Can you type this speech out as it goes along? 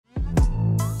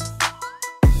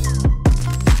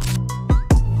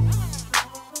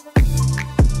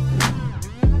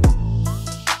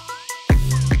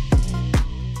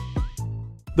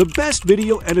The best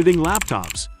video editing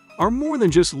laptops are more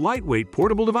than just lightweight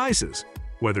portable devices.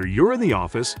 Whether you're in the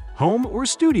office, home, or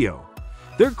studio,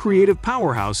 they're creative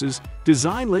powerhouses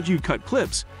designed to let you cut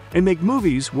clips and make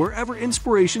movies wherever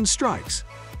inspiration strikes.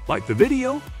 Like the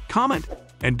video, comment,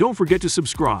 and don't forget to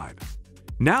subscribe.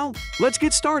 Now, let's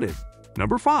get started.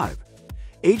 Number 5.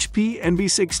 HP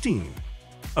NB16,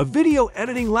 a video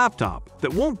editing laptop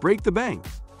that won't break the bank.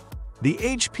 The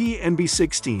HP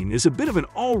NB16 is a bit of an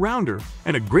all-rounder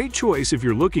and a great choice if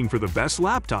you're looking for the best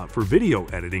laptop for video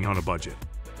editing on a budget.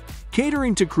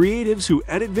 Catering to creatives who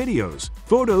edit videos,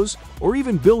 photos, or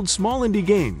even build small indie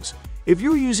games, if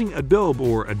you're using Adobe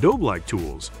or Adobe-like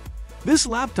tools, this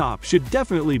laptop should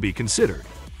definitely be considered.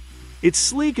 It's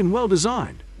sleek and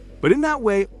well-designed, but in that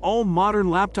way all modern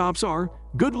laptops are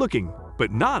good-looking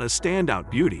but not a standout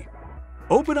beauty.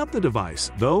 Open up the device,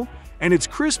 though, and its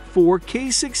crisp 4K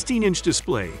 16-inch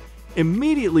display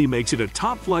immediately makes it a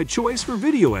top-flight choice for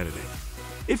video editing.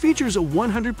 It features a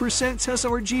 100%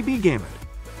 sRGB gamut,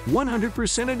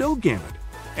 100% Adobe gamut,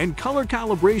 and color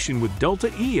calibration with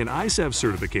Delta E and ISEV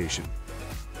certification.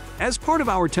 As part of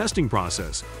our testing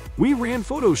process, we ran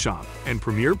Photoshop and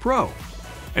Premiere Pro,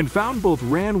 and found both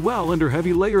ran well under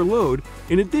heavy layer load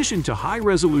in addition to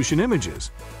high-resolution images.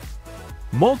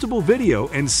 Multiple video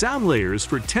and sound layers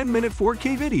for 10-minute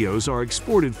 4K videos are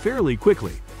exported fairly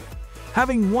quickly.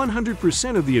 Having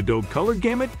 100% of the Adobe color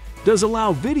gamut does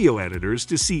allow video editors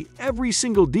to see every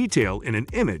single detail in an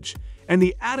image, and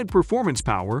the added performance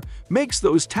power makes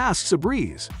those tasks a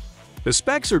breeze. The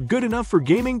specs are good enough for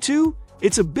gaming too.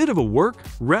 It's a bit of a work,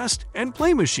 rest, and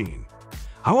play machine.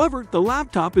 However, the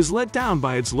laptop is let down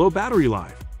by its low battery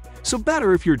life, so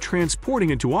better if you're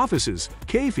transporting into offices,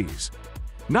 cafes.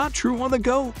 Not true on the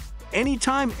go,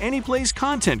 anytime, anyplace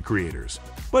content creators,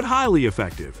 but highly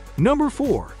effective. Number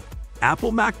 4.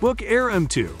 Apple MacBook Air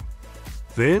M2.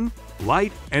 Thin,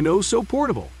 light, and oh so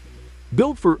portable.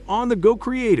 Built for on-the-go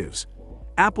creatives,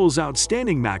 Apple's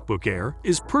outstanding MacBook Air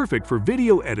is perfect for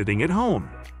video editing at home,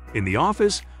 in the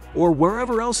office, or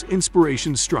wherever else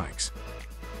inspiration strikes.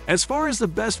 As far as the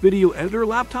best video editor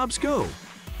laptops go,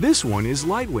 this one is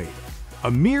lightweight,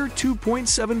 a mere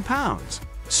 2.7 pounds,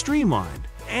 streamlined,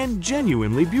 and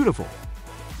genuinely beautiful.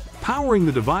 Powering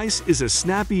the device is a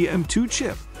snappy M2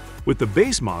 chip, with the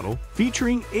base model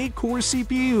featuring 8-core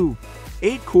CPU,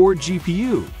 8-core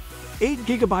GPU, 8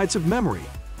 GB of memory,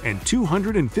 and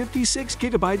 256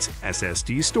 GB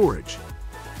SSD storage.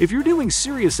 If you're doing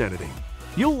serious editing,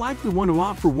 you'll likely want to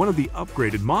opt for one of the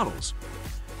upgraded models.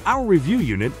 Our review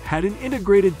unit had an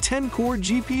integrated 10-core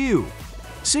GPU,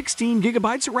 16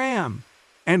 GB RAM,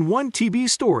 and 1 TB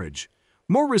storage.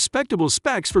 More respectable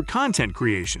specs for content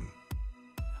creation.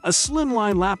 A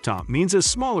slimline laptop means a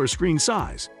smaller screen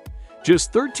size,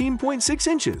 just 13.6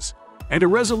 inches, and a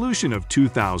resolution of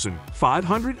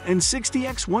 2560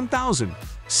 x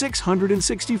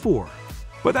 1664.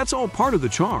 But that's all part of the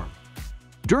charm.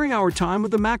 During our time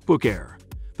with the MacBook Air,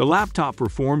 the laptop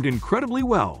performed incredibly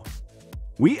well.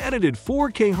 We edited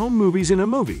 4K home movies in a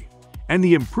movie, and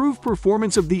the improved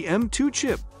performance of the M2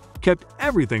 chip kept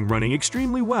everything running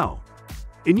extremely well.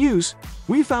 In use,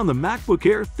 we found the MacBook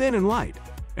Air thin and light,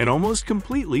 and almost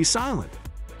completely silent.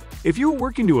 If you're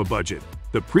working to a budget,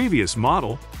 the previous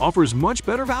model offers much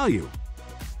better value.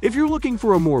 If you're looking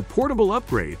for a more portable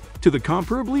upgrade to the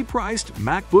comparably priced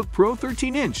MacBook Pro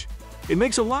 13-inch, it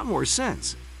makes a lot more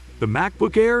sense. The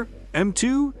MacBook Air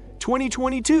M2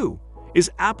 2022 is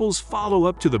Apple's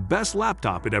follow-up to the best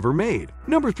laptop it ever made.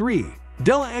 Number 3.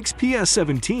 Dell XPS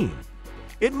 17.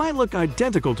 It might look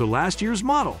identical to last year's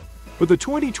model, but the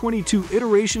 2022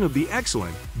 iteration of the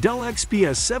excellent Dell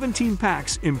XPS 17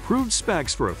 packs improved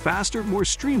specs for a faster, more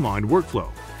streamlined workflow.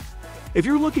 If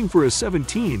you're looking for a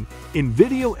 17 in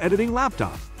video editing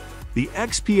laptop, the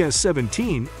XPS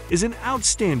 17 is an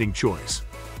outstanding choice.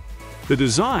 The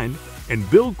design and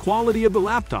build quality of the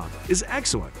laptop is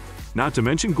excellent, not to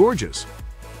mention gorgeous.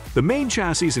 The main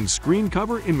chassis and screen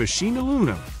cover in machined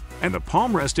aluminum, and the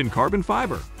palm rest in carbon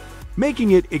fiber,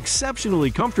 making it exceptionally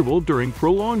comfortable during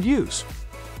prolonged use.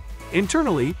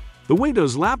 Internally, the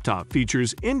Windows laptop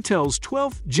features Intel's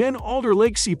 12th Gen Alder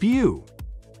Lake CPU.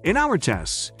 In our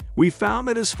tests, we found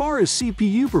that as far as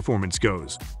CPU performance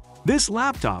goes, this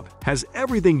laptop has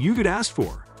everything you could ask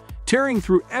for, tearing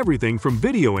through everything from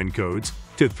video encodes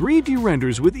to 3D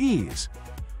renders with ease.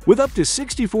 With up to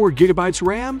 64 GB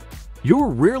RAM, you're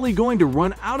rarely going to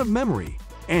run out of memory,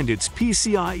 and its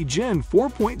PCIe Gen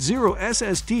 4.0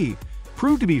 SSD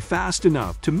proved to be fast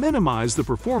enough to minimize the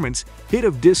performance hit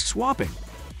of disk swapping.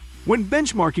 When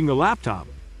benchmarking the laptop,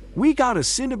 we got a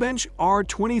Cinebench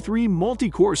R23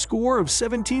 multi-core score of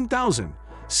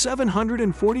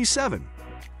 17,747.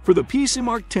 For For the PC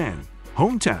Mark 10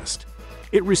 home test,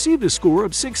 it received a score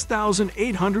of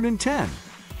 6,810.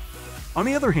 On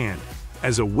the other hand,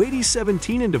 as a weighty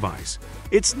 17-inch device,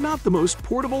 it's not the most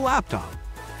portable laptop.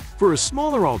 For a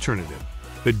smaller alternative,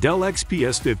 the Dell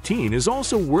XPS 15 is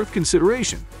also worth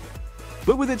consideration.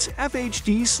 But with its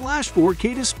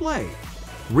FHD/4K display,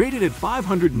 rated at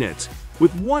 500 nits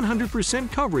with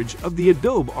 100% coverage of the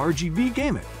Adobe RGB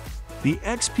gamut, the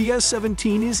XPS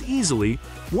 17 is easily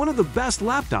one of the best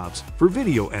laptops for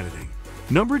video editing.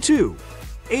 Number 2.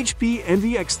 HP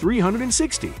Envy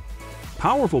X360.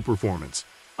 Powerful performance,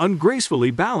 ungracefully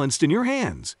balanced in your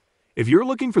hands. If you're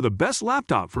looking for the best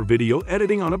laptop for video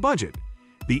editing on a budget,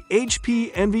 the HP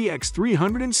Envy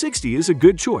X360 is a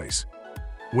good choice.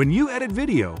 When you edit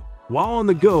video while on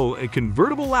the go, a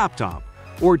convertible laptop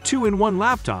or 2-in-1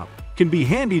 laptop can be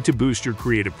handy to boost your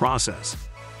creative process.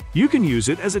 You can use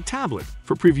it as a tablet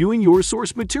for previewing your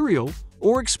source material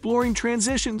or exploring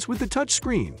transitions with the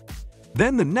touchscreen.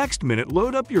 Then the next minute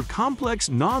load up your complex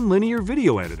non-linear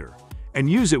video editor and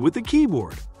use it with the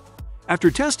keyboard. After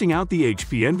testing out the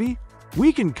HP Envy,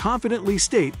 we can confidently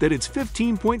state that its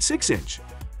 15.6-inch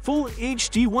Full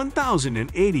HD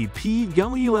 1080p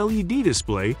WLED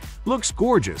display looks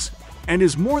gorgeous and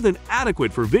is more than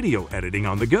adequate for video editing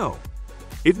on the go.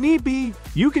 If need be,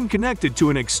 you can connect it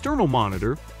to an external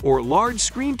monitor or large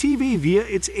screen TV via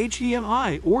its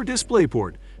HDMI or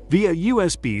DisplayPort via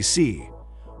USB-C.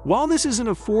 While this isn't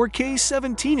a 4K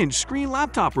 17-inch screen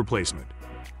laptop replacement,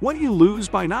 what you lose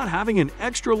by not having an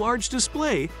extra-large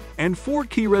display and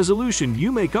 4K resolution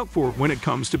you make up for when it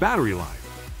comes to battery life.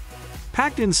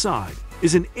 Packed inside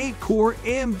is an 8-core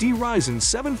AMD Ryzen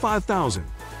 7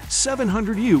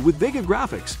 5700U with Vega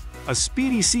graphics, a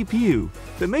speedy CPU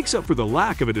that makes up for the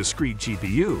lack of a discrete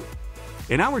GPU.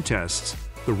 In our tests,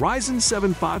 the Ryzen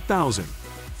 7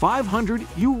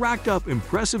 5500U racked up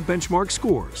impressive benchmark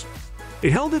scores.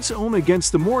 It held its own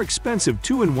against the more expensive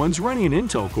 2-in-1s running an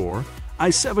Intel Core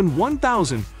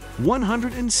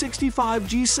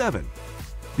i7-1165G7.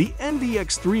 The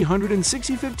NVX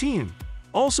 36015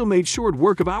 also made short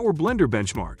work of our Blender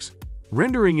benchmarks,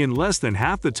 rendering in less than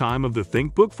half the time of the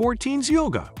ThinkBook 14's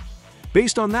Yoga.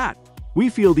 Based on that, we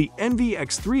feel the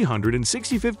NVX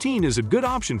 36015 is a good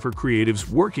option for creatives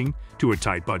working to a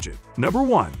tight budget. Number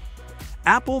 1.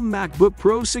 Apple MacBook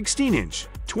Pro 16-inch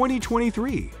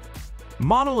 2023.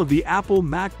 Model of the Apple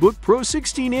MacBook Pro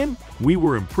 16-inch, we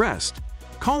were impressed,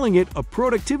 calling it a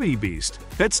productivity beast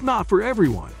that's not for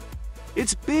everyone.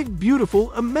 It's big,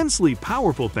 beautiful, immensely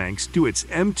powerful thanks to its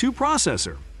M2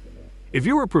 processor. If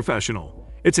you're a professional,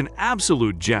 it's an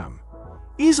absolute gem.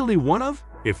 Easily one of,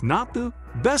 if not the,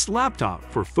 best laptop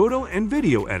for photo and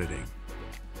video editing.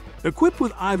 Equipped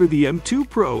with either the M2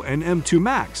 Pro and M2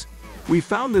 Max, we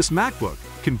found this MacBook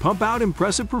can pump out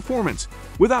impressive performance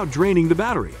without draining the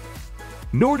battery.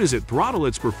 Nor does it throttle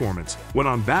its performance when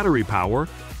on battery power,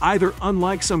 either,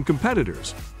 unlike some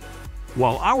competitors.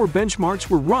 While our benchmarks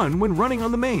were run when running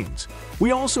on the mains,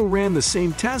 we also ran the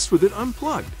same test with it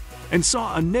unplugged and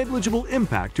saw a negligible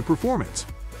impact to performance.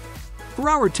 For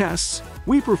our tests,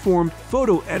 we performed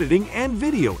photo editing and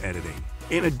video editing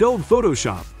in Adobe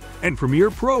Photoshop and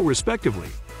Premiere Pro respectively,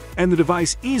 and the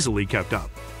device easily kept up,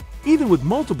 even with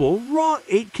multiple raw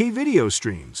 8K video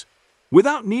streams.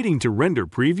 Without needing to render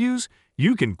previews,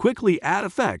 you can quickly add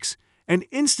effects and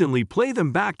instantly play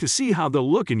them back to see how they'll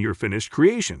look in your finished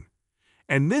creation.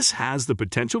 And this has the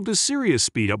potential to seriously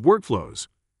speed up workflows.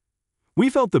 We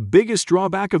felt the biggest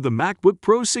drawback of the MacBook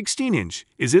Pro 16-inch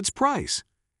is its price.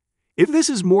 If this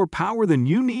is more power than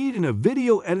you need in a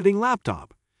video editing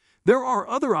laptop, there are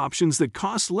other options that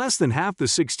cost less than half the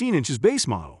 16-inch's base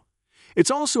model.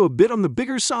 It's also a bit on the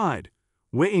bigger side,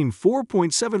 weighing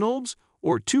 4.7 ohms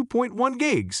or 2.1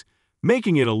 gigs,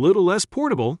 making it a little less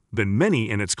portable than many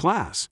in its class.